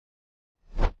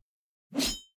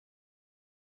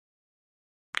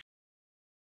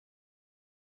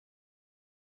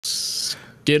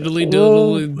Giddly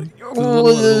diddly.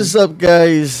 What is up,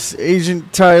 guys?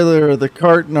 Agent Tyler, the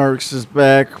Cart Narcs, is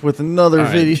back with another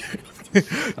video.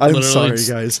 I'm Literally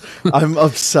sorry, guys. I'm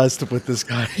obsessed with this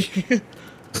guy.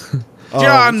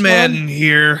 John Madden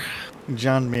here.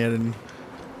 John Madden.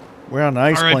 We're on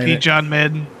Ice R.I.P. Planet. John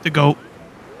Madden, the GOAT.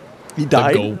 He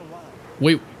died?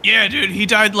 Wait. Yeah, dude, he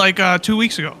died like 2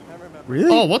 weeks ago.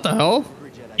 Really? Oh, what the hell?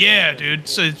 Yeah, dude,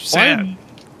 so it's sad.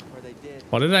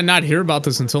 Why did I not hear about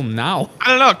this until now? I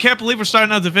don't know. I can't believe we're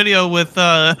starting out the video with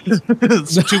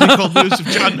 2-week-old news of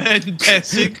John Madden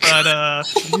passing, but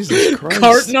Jesus Christ.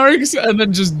 Cart Narcs and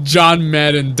then just John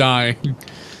Madden dying.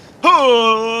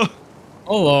 oh.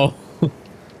 Hello.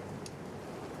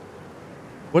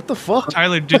 What the fuck?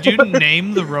 Tyler, did you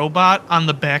name the robot on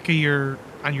the back of your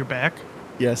back?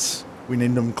 Yes, we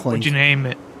named him Clink. What'd you name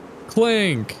it?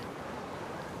 Clink.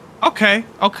 Okay,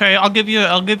 I'll give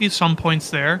you some points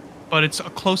there, but it's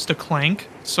close to Clank,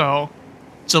 so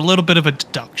it's a little bit of a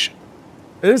deduction.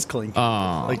 It is Clink.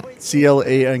 Oh. Like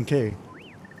C-L-A-N-K.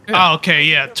 Oh, okay,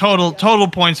 yeah, total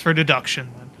points for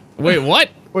deduction. Then. Wait, what?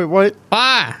 Wait, what?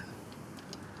 Ah.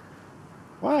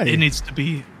 Why? It needs to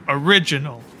be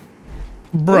original.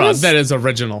 Bruh, that is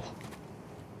original.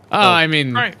 I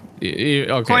mean, right.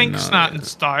 Okay, Clank's not in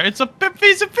Star. He's a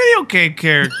video game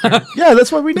character. Yeah,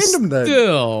 that's why we named him that.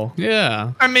 Still,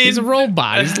 yeah. I mean, he's a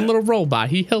robot. He's a little robot.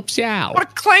 He helps you out.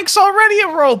 But Clank's already a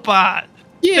robot.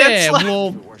 Yeah, that's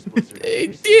well,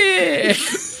 yeah.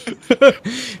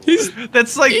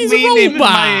 That's like he's me a naming robot.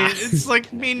 my. It's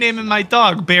like me naming my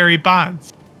dog Barry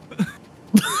Bonds.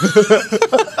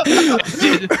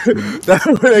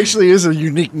 That actually is a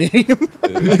unique name. Okay,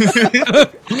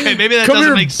 maybe that Come doesn't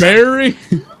here, make Barry.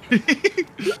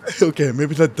 sense. Okay,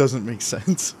 maybe that doesn't make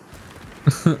sense.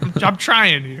 I'm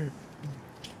trying here.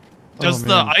 Does the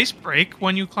man. ice break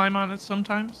when you climb on it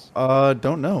sometimes?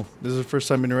 Don't know. This is the first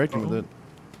time interacting with it.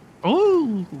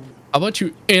 Ooh. How about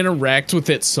you interact with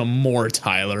it some more,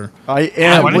 Tyler? I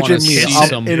am. wanna Look at see me.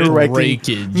 some I'm interacting.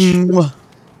 breakage. Mwah.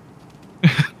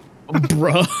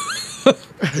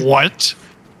 Bruh. What?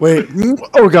 Wait.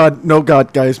 Oh God. No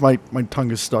God, guys. My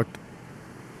tongue is stuck.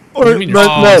 What do you mean? no.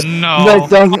 My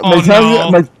tongue. Oh,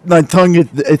 no. My tongue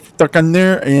is stuck on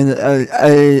there, and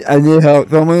I need help.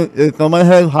 Someone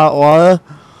has hot water.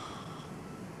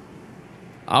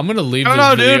 I'm gonna leave I this don't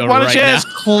know, video dude. Why don't right you now. ask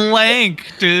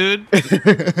Clank, dude?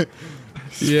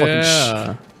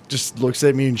 Yeah. Just looks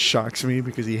at me and shocks me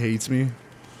because he hates me.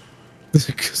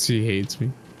 Because he hates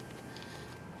me.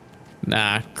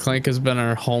 Nah, Clank has been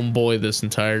our homeboy this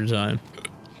entire time.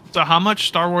 So how much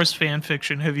Star Wars fan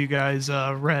fiction have you guys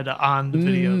read on the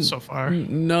videos so far?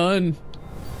 None.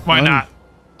 Why None. not?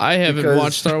 I haven't Because-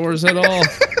 watched Star Wars at all.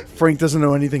 Frank doesn't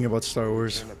know anything about Star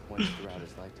Wars.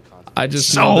 I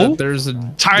just So? know that there's a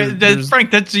there's-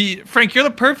 Frank, Frank, you're the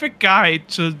perfect guy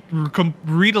to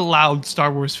read aloud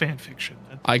Star Wars fan fiction.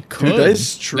 I could.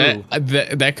 that's true.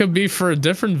 That could be for a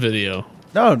different video.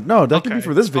 No, that could be Okay,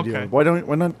 for this video. okay. Why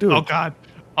not do it? Oh God.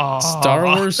 Star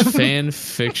Wars fan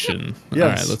fiction. Yes. All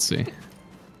right, let's see.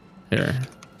 Here.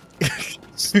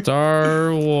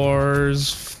 Star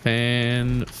Wars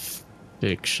fan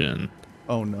fiction.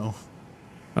 Oh no.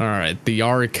 All right, the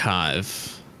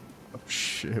archive. Oh,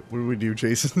 shit. What do we do,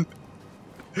 Jason?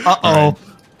 Uh-oh.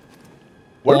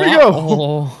 Where do we go?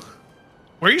 Oh,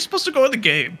 Where are you supposed to go in the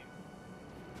game?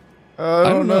 I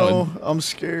don't don't know. know. I'm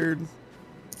scared.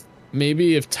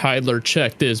 maybe if Tyler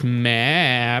checked his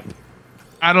map.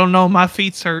 I don't know. My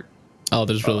feet's hurt. Oh,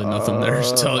 there's really nothing there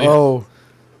to tell you. Oh,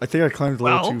 I think I climbed a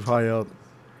little Well. too high up.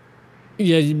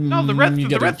 Yeah, No, the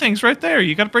red thing's right there.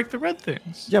 You got to break the red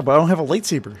things. Yeah, but I don't have a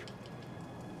lightsaber.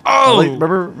 Oh,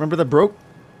 Remember that broke?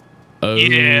 Oh,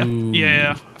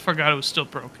 yeah. I forgot it was still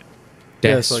broken.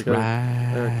 That's yeah, so I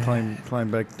gotta right.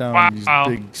 climb back down. These Wow.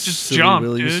 big Just silly jump,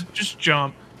 willies. dude. Just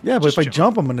jump. Yeah, but Just if I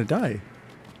jump, I'm gonna die.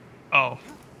 Oh.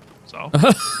 So.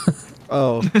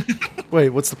 Oh, wait,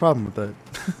 what's the problem with that?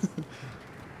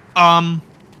 I'm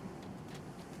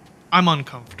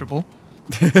uncomfortable.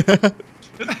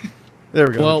 There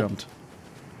we go. Well, I jumped.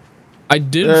 I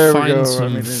did There we find go, some I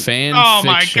mean, fan Oh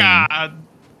my fiction. God.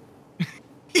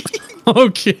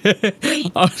 Okay,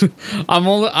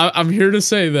 I'm here to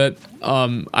say that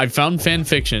I found fan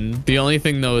fiction. The only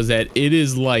thing though is that it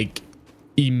is like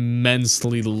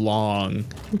immensely long.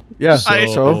 Yeah, So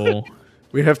so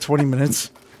we have 20 minutes.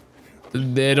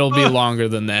 it'll be longer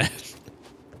than that.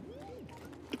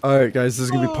 All right, guys, this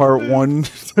is gonna be part one.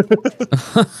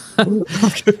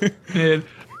 Man,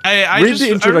 I Read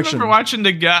the introduction. remember watching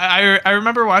the guy. I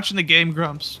remember watching the Game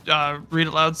Grumps read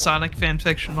aloud Sonic fan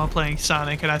fiction while playing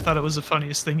Sonic, and I thought it was the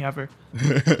funniest thing ever.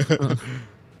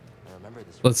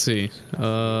 Let's see.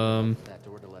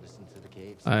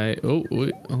 Wait, hold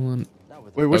on.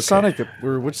 Wait, which Okay.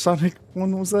 which Sonic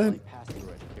one was that?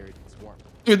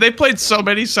 Dude, they played so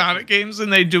many Sonic games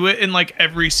and they do it in like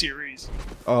every series.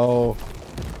 Oh,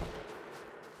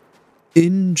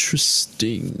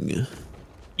 Interesting.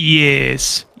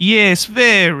 Yes. Yes,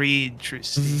 very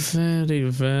interesting. Very,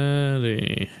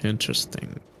 very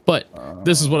interesting. But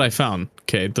this is what I found.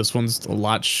 Okay, this one's a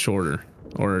lot shorter,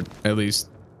 or at least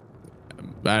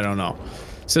I don't know.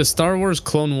 It says Star Wars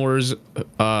Clone Wars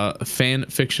fan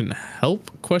fiction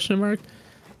help ?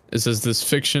 It says this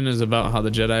fiction is about how the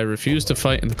Jedi refused to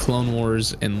fight in the Clone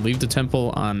Wars and leave the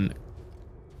temple on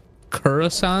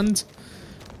Coruscant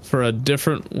for a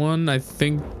different one. I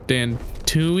think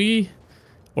Dantooine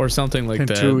or something like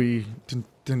that. Tantui,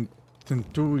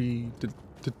 Patooie.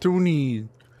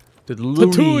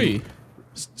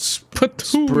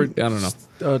 Patooie. I don't know.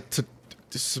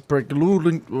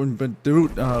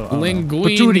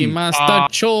 Linguini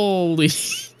Mastacholi.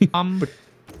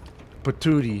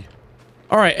 Patootie.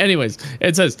 All right, anyways,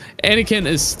 it says Anakin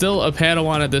is still a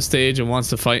Padawan at this stage and wants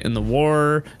to fight in the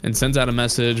war and sends out a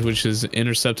message which is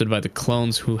intercepted by the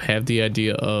clones who have the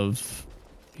idea of...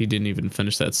 He didn't even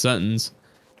finish that sentence.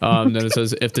 Then it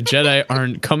says if the Jedi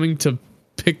aren't coming to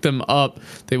pick them up,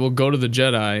 they will go to the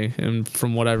Jedi. And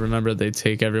from what I remember, they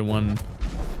take everyone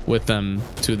with them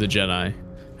to the Jedi.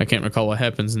 I can't recall what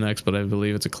happens next, but I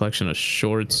believe it's a collection of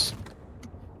shorts.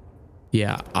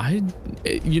 Yeah,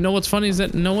 you know what's funny is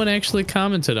that no one actually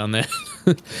commented on that.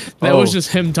 That was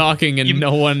just him talking and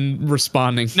no one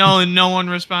responding. No one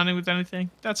responding with anything.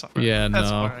 That's all right. Yeah, That's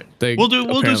no. all right. They We'll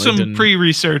do some didn't.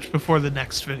 pre-research before the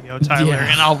next video, Tyler,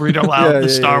 Yeah. and I'll read aloud the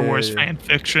Star Wars yeah. fan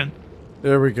fiction.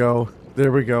 There we go.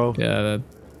 There we go. Yeah,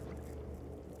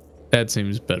 that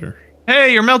seems better.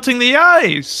 Hey, you're melting the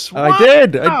ice. I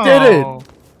did it.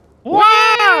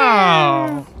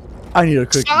 Wow. I need a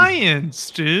cookie.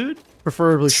 Science, dude.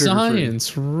 Preferably sugar-free.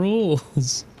 Science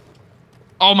rules.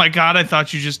 Oh my god, I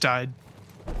thought you just died.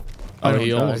 Oh, don't he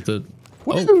die. almost did.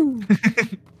 Woo!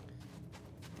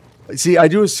 See, I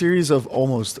do a series of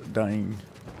almost dying.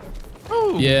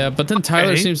 Oh. Yeah, but then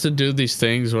Tyler Okay. seems to do these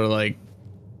things where like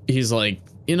he's like,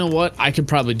 you know what, I could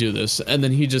probably do this, and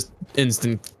then he just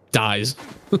instant dies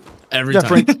every Yeah,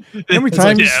 time. Frank. How many It's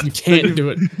like, times? you can't do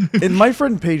it. And my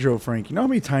friend Pedro, Frank. You know how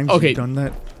many times Okay. you've done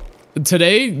that?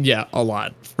 Today, yeah, a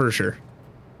lot for sure.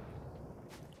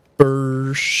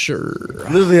 For sure.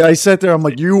 Literally, I sat there. I'm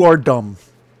like, you are dumb.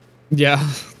 Yeah.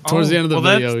 Towards the end of the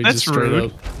well, video, he that's just straight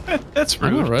rude. up. That's I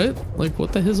know, rude. right? Like,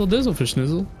 what the hizzle dizzle for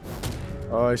schnizzle?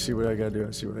 Oh, I see what I gotta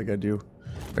do.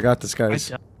 I got this,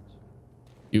 guys.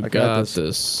 You I got, got this.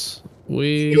 this.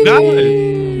 We You got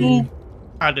it. Ooh.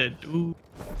 I did. Ooh.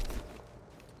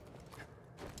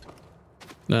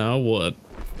 Now what?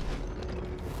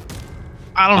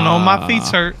 I don't know. My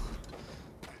feet's hurt.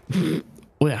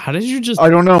 Wait, how did you just... I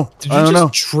don't know. Did you I don't just know.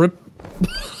 trip?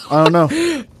 I don't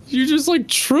know. You just like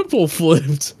triple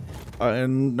flipped. I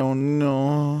don't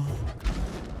know.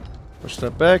 Push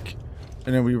that back,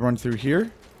 and then we run through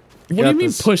here. What do you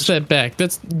mean push that back?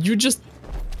 That's you just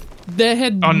that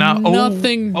had Oh, no.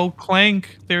 nothing. Oh,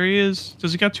 Clank. There he is.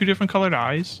 Does he got two different colored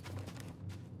eyes?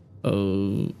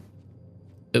 Oh,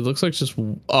 it looks like just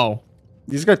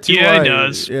He's got two Yeah, eyes. he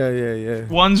does. Yeah.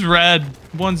 One's red.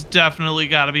 One's definitely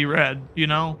got to be red. You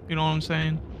know what I'm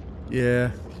saying?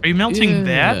 Yeah. Are you melting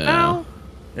that Yeah. now?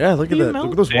 Yeah, look at What are you that.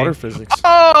 Look at those water melting? physics.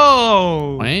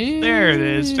 Oh, there it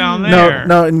is down No, there.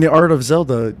 no, in the Art of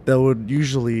Zelda, that would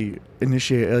usually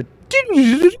initiate a...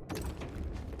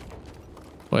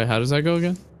 Wait, how does that go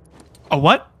again? A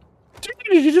what?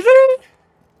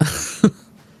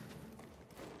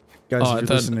 Guys, Oh, if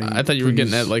you're listening, I thought you were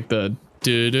getting please- at like the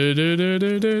do do do do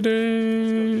do do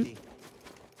do.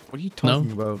 What are you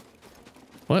talking about?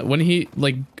 What when he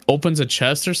like opens a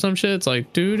chest or some shit? It's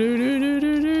like do do do do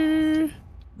do do.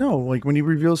 No, like when he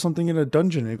reveals something in a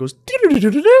dungeon, it goes...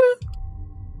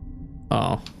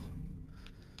 Oh,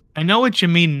 I know what you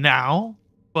mean now,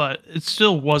 but it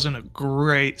still wasn't a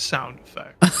great sound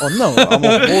effect. Oh, no, I'm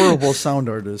a horrible sound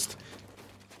artist.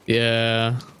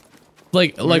 yeah.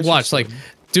 Like Where's watch this like one?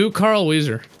 do Carl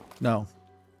Weezer. No.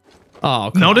 Oh,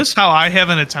 come on. Notice how I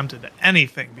haven't attempted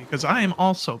anything because I am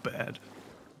also bad.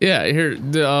 Yeah, here.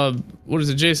 What is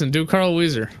it, Jason? Do Carl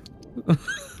Weezer.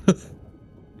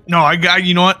 No, I got.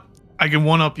 You know what? I can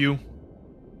one up you.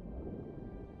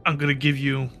 I'm gonna give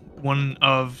you one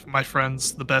of my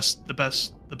friends, the best bear,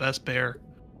 the best bear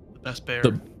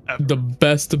ever. The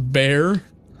best bear.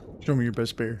 Show me your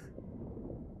best bear.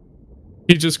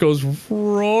 He just goes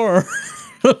roar.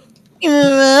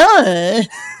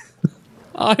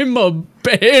 I'm a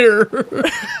bear.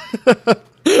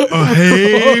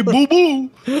 Hey, boo boo.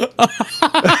 Come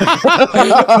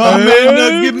in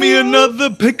and give me another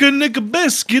picnic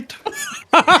biscuit.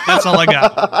 That's all I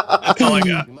got. That's all I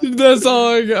got. That's all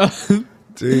I got.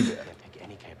 Dude.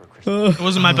 It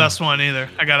wasn't my best one either.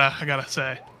 I gotta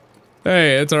say.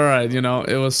 Hey, it's all right. You know,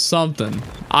 it was something.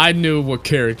 I knew what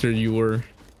character you were.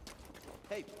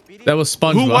 That was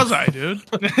SpongeBob. Who was I, dude?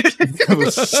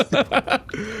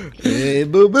 Hey,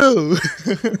 boo boo.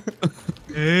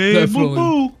 Hey, Definitely.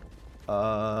 boo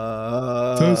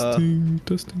boo. Testing.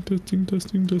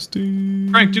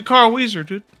 Frank, do Carl Weezer,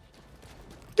 dude.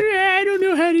 I don't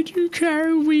know how to do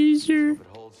Carl Weezer.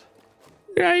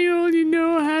 I only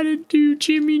know how to do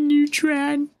Jimmy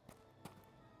Neutron.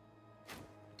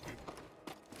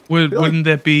 Wouldn't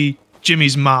that be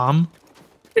Jimmy's mom?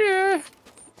 Yeah.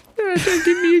 Don't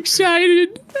get me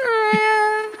excited.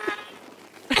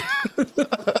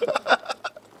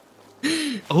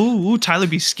 Oh, Tyler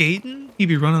be skating? He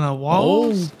be running on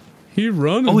walls? He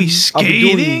running. Oh, he's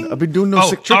skating? I've been doing no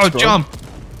sick tricks, bro. Jump.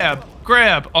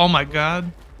 Grab. Oh my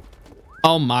god.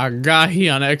 Oh my god, he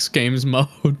on X Games mode.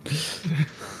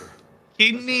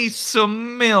 He needs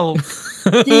some milk.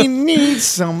 He needs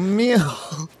some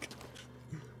milk.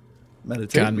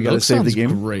 Meditate. God, We gotta milk save the sounds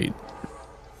game. great.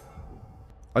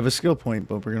 I have a skill point,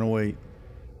 but we're gonna wait.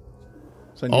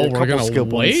 So I need Oh, a we're couple gonna skill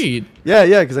wait. points.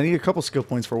 Yeah, because I need a couple skill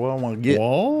points for what I want to get.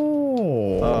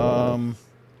 Whoa.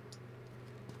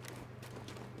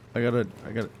 I gotta.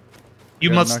 You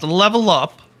gotta must knock- level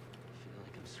up.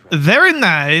 Very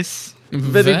nice.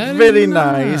 Very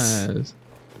nice. I'm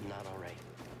not all right.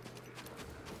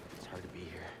 It's hard to be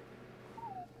here.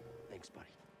 Thanks, buddy.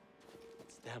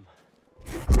 It's them.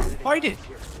 Fight it.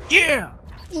 Yeah.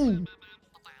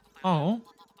 Oh.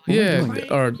 Yeah.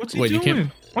 Or What's he wait, doing? you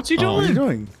can't. What's he What are you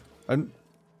doing? doing?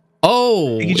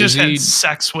 Oh, He just is had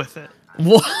sex with it.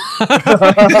 What?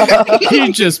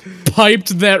 He just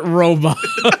piped that robot.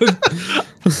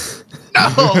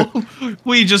 No.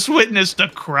 We just witnessed a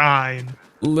crime.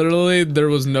 Literally, there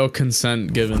was no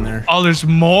consent given there. Oh, there's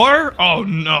more? Oh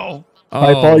no.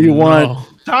 Pipe all you want.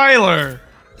 Tyler.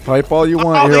 Pipe all you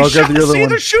want. Oh, Here, I'll grab the other see, one.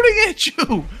 they're shooting at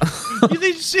you.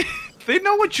 They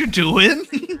know what you're doing.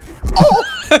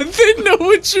 They know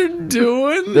what you're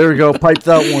doing. There we go. Pipe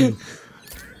that one.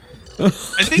 I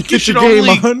think Get you should the game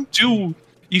only on. do.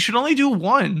 You should only do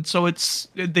one, so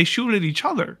they shoot at each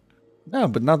other. No,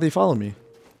 but now they follow me.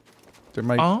 There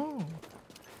might. Oh,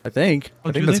 I think. Oh,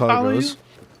 I think do that's they how follow it goes. you?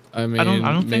 I mean, I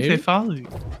don't think maybe? they follow you.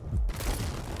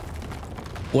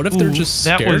 What if they're Ooh, just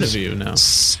that scared was of you now?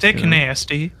 Stick You know?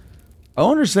 nasty. I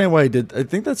don't understand why I did. I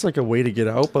think that's like a way to get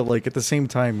out, but like at the same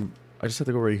time, I just have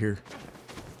to go right here.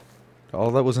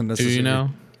 All that wasn't Do necessary. you know?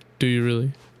 Do you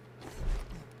really?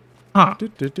 Huh.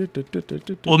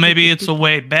 Well, maybe it's a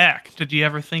way back. Did you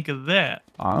ever think of that?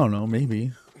 I don't know.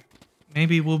 Maybe.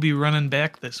 Maybe we'll be running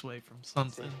back this way from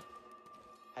something.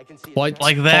 I can see Quite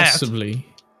Like that. possibly.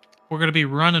 We're gonna be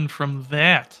running from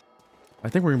that. I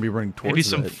think we're gonna be running towards Maybe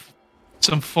some that.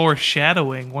 some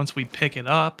foreshadowing once we pick it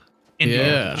up.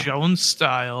 Yeah. Jones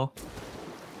style.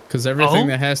 Because everything Oh?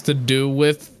 that has to do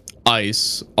with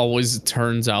ice always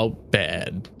turns out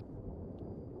bad.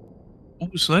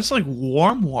 Ooh, so that's like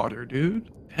warm water, dude.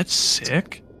 That's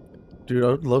sick. Dude, I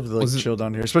would love to like Was it- chill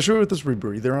down here, especially with this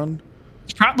rebreather on.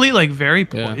 It's probably like very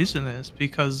Yeah. poisonous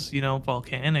because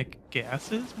volcanic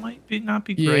gases might not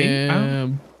be great. I don't- Yeah,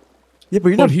 Yeah, but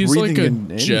you're but not he's like breathing a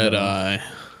in any of them. Jedi.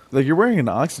 Like you're wearing an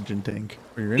oxygen tank.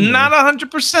 Or you're in Not there.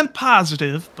 100%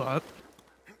 positive, but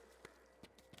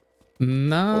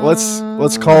No.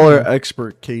 Let's call her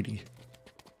expert, Katie.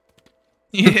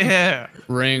 yeah.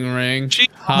 Ring. She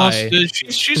Hi.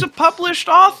 she's a published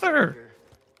author.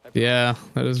 Yeah,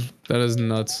 that is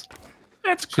nuts.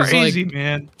 That's She's crazy, like-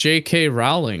 man. J.K.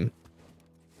 Rowling,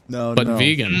 No, but no.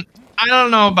 vegan. I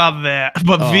don't know about that,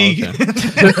 but Oh, vegan.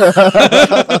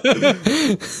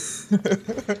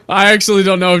 I actually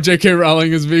don't know if J.K.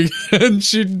 Rowling is vegan.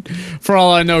 She, for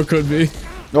all I know, could be.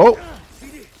 Oh,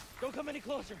 Don't come any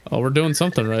closer. Oh, we're doing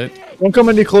something right. don't come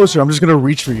any closer. I'm just gonna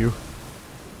reach for you.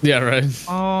 Yeah, right.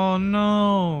 Oh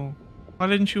no! Why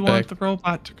didn't you want Back. the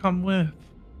robot to come with?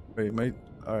 Wait, mate.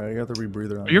 All right, I got the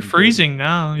rebreather on. You're good. freezing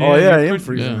now. Oh, yeah, I you're am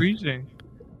freezing. freezing.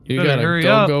 You Better gotta hurry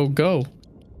go, up. go.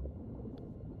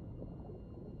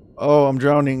 Oh, I'm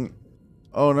drowning.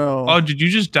 Oh no. Oh, did you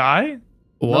just die?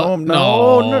 What?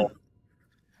 No.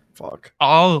 Fuck.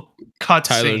 Oh, cut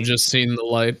Tyler scene. just seen the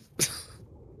light.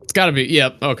 It's gotta be.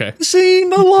 Yep. Okay. Seen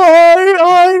the light.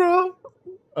 I know.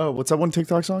 Oh, what's that one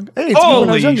TikTok song? Hey, it's me when I was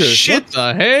Holy younger. shit! What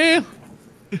the hey?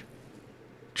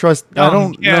 Trust. I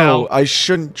don't yeah. know. I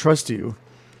shouldn't trust you.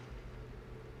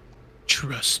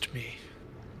 Trust me.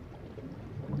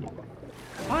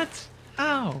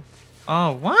 Oh.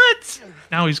 Oh, what?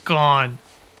 Now he's gone.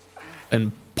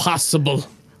 Impossible.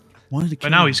 But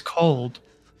now he's cold.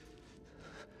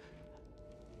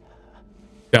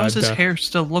 Why does his hair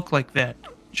still look like that?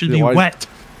 Should be wet.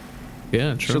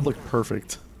 Yeah, It true. should look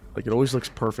perfect. Like, it always looks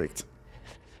perfect.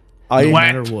 No Wet.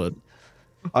 matter what.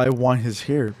 I want his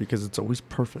hair because it's always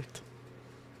perfect.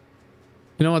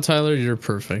 You know what, Tyler? You're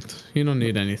perfect. You don't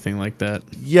need anything like that.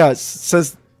 Yes,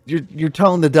 says you're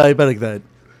telling the diabetic that.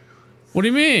 What do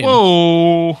you mean?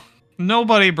 Whoa.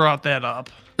 Nobody brought that up.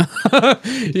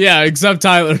 Yeah, except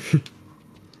Tyler.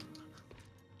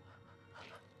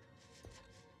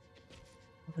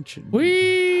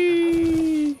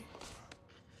 Wee.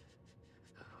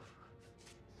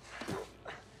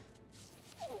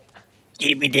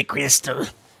 Give me the crystal.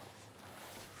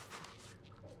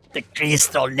 The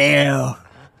crystal now.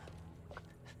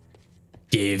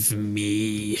 Give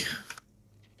me.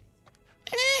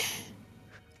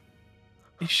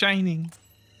 He's shining.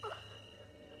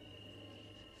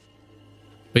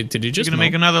 Wait, did you You just gonna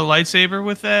make another lightsaber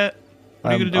with that?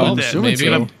 What are you gonna do with that? assuming maybe.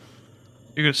 so.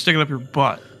 You're gonna stick it up your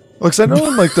butt. Looks, I know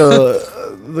in like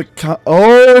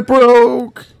oh, it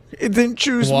broke. It didn't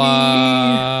choose me.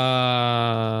 Wow.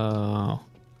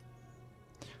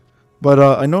 But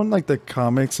I know in like the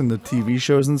comics and the TV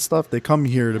shows and stuff, they come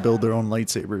here to build their own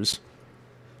lightsabers.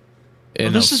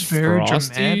 In this a is very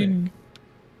frosty- dramatic.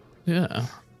 Yeah.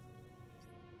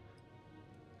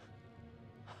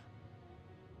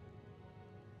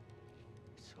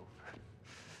 It's over.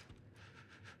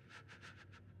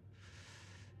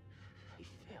 We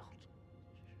failed.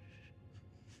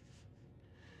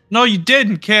 No, you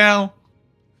didn't, Cal.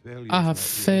 I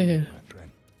failed.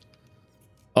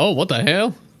 Oh, what the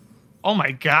hell? Oh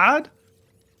my god.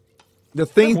 The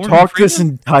thing Morgan talked this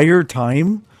Freeman? entire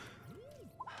time.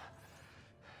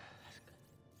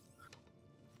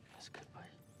 That's goodbye.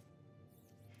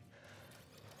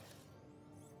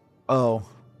 Oh,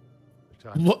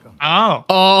 What? Oh,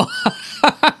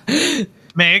 Oh.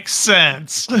 makes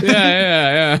sense.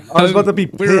 Yeah. I was about to be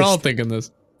We were all pissed. thinking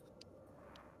this.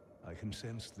 I can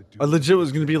sense the I legit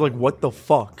was gonna be like, what the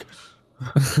fuck?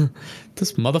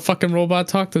 This motherfucking robot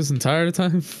talked this entire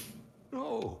time.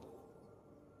 No.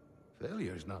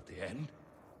 Failure is not the end.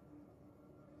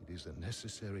 It is a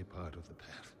necessary part of the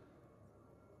path.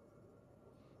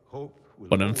 Hope will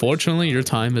But always unfortunately, your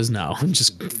survive time is now. those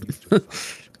Just, who continue to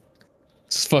fight.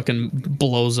 just fucking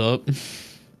blows up.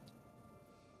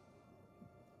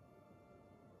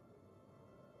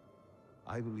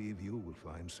 I believe you will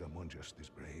find someone just as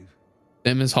brave.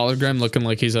 Him, his hologram looking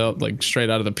like he's out, like straight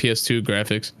out of the PS2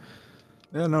 graphics.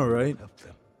 Yeah, no, right? Help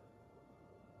them.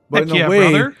 But Heck in a yeah, way,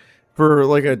 brother. for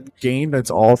like a game that's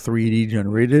all 3D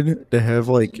generated, to have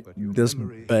like this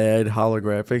bad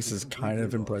holographics is kind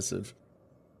of impressive.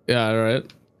 Yeah, right.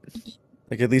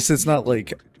 Like, at least it's not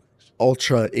like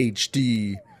ultra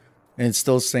HD, and it's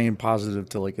still staying positive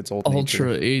to like its old nature.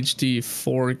 Ultra HD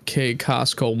 4K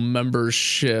Costco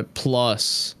membership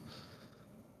plus.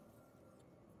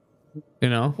 You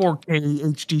know, 4K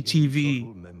HD TV.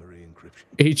 Subtle memory encryption.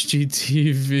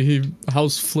 HGTV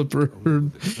house flipper,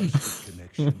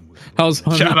 Connection with house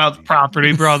hunter. Shout out the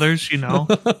Property Brothers, you know.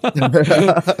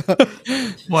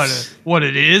 what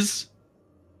it is.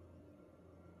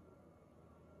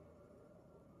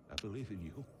 I believe in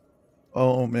you.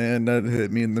 Oh man, that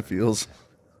hit me in the feels.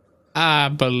 I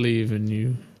believe in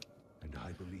you. And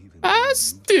I believe in I you.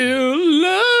 still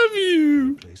love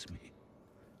you, Place me.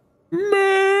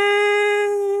 man.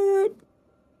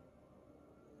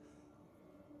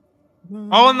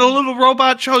 Oh, and the little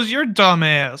robot chose your dumb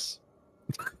ass.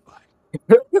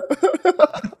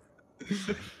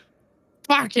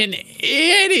 Fucking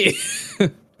idiot. He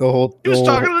was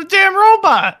talking to the damn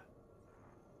robot.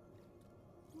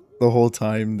 The whole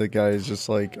time, the guy is just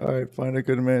like, all right, find a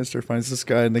good master, finds this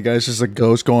guy, and the guy's just a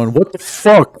ghost going, what the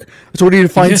fuck? I told you to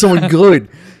find someone good.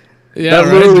 Yeah, That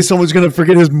right. literally someone's gonna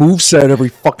forget his moveset every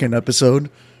fucking episode.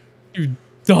 You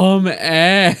dumb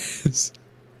ass.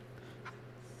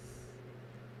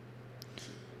 I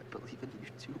believe in you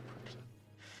too, buddy.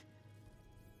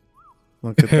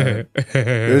 Look at that.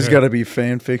 There's gotta be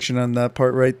fan fiction on that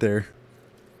part right there.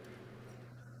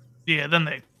 Yeah, then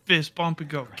they fist bump and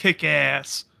go kick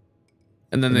ass.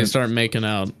 And then they start making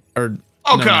out. Or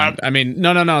Oh, no, God. I mean,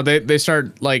 no. They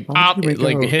start like How would you make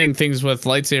like out? hitting things with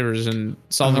lightsabers and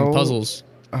solving How- puzzles.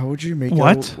 How would you make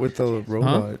What? out with a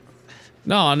robot?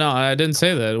 No, I didn't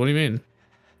say that. What do you mean?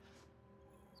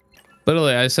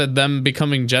 Literally, I said them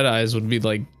becoming Jedis would be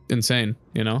like insane,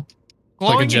 you know?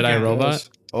 Like a Glowing Jedi again. robot?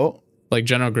 Oh, Like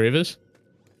General Grievous?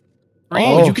 Green.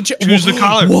 Oh, you could Choose the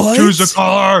color. What? Choose the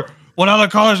color. What other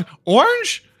colors?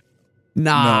 Orange?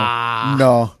 Nah.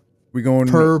 No. We're going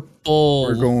Purple.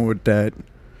 We're going with that.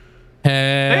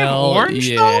 Hell orange,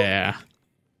 yeah.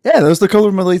 Yeah, that was the color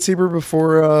of my lightsaber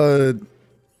before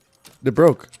it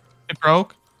broke. It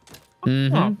broke.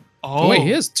 Mm-hmm. Oh, Wait, he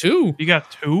has 2. You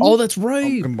got 2? Oh, that's I'm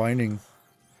right. combining.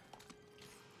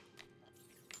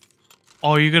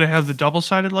 Oh, you're gonna have the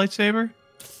double-sided lightsaber?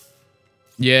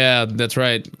 Yeah, that's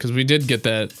right. Because we did get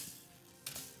that.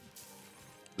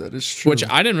 That is true. Which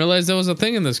I didn't realize that was a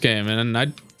thing in this game, and I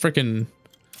freaking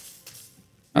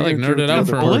I like Yeah, nerded do out you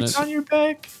for a have Bullets minute. on your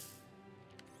back?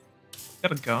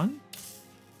 Got a gun?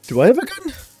 Do I have a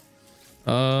gun?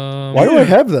 Why do I Yeah.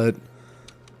 have that?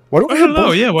 Why do I I have don't know.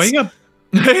 bullets? Yeah, why you got?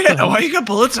 Yeah, why you got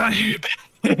bullets on your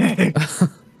back?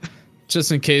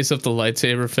 Just in case if the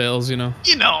lightsaber fails, you know.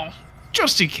 You know,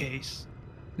 just in case.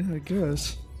 Yeah, I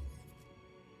guess.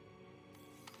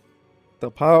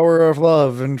 The power of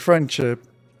love and friendship.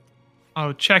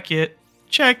 Oh, check it.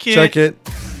 Check it. Check it.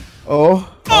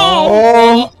 Oh.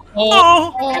 Oh. Oh.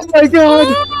 Oh. Oh my god.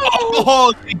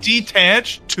 Oh, they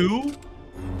detached too?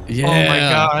 Yeah. Oh my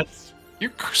god.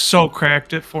 You're so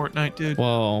cracked at Fortnite, dude.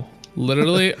 Whoa.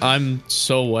 Literally, I'm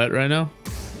so wet right now.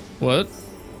 What?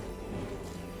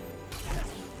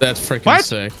 That's freaking What?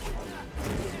 sick.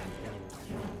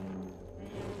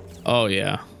 Oh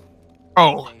yeah.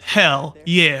 Oh, hell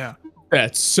yeah.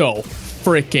 That's so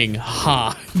freaking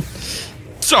hot.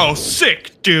 So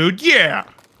sick, dude. Yeah.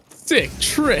 Sick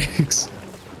tricks.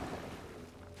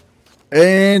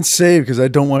 And save, because I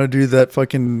don't want to do that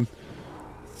fucking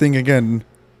thing again.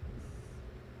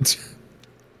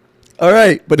 All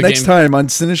right, but The next game- time on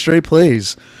Sinistre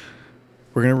Plays,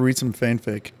 we're going to read some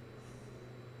fanfic.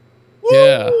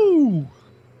 Yeah. Woo! And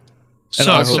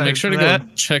So also excited make sure to for go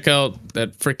that. check out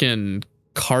that freaking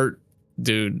cart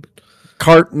dude.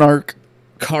 Cart narc.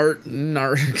 Cart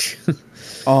narc.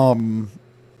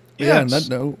 Yeah, on Yes. that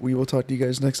note, we will talk to you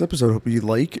guys next episode. Hope you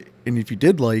like, and if you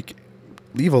did like,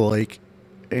 leave a like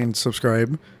and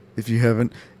subscribe if you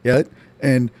haven't yet.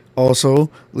 And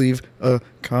also leave a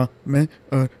comment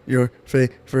on your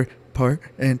favorite part.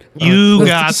 And You let's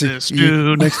got see this, you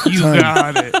dude. next You time.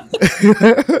 got it.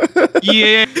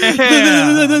 Yeah.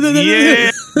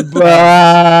 Yeah.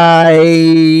 Bye.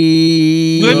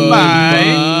 Goodbye.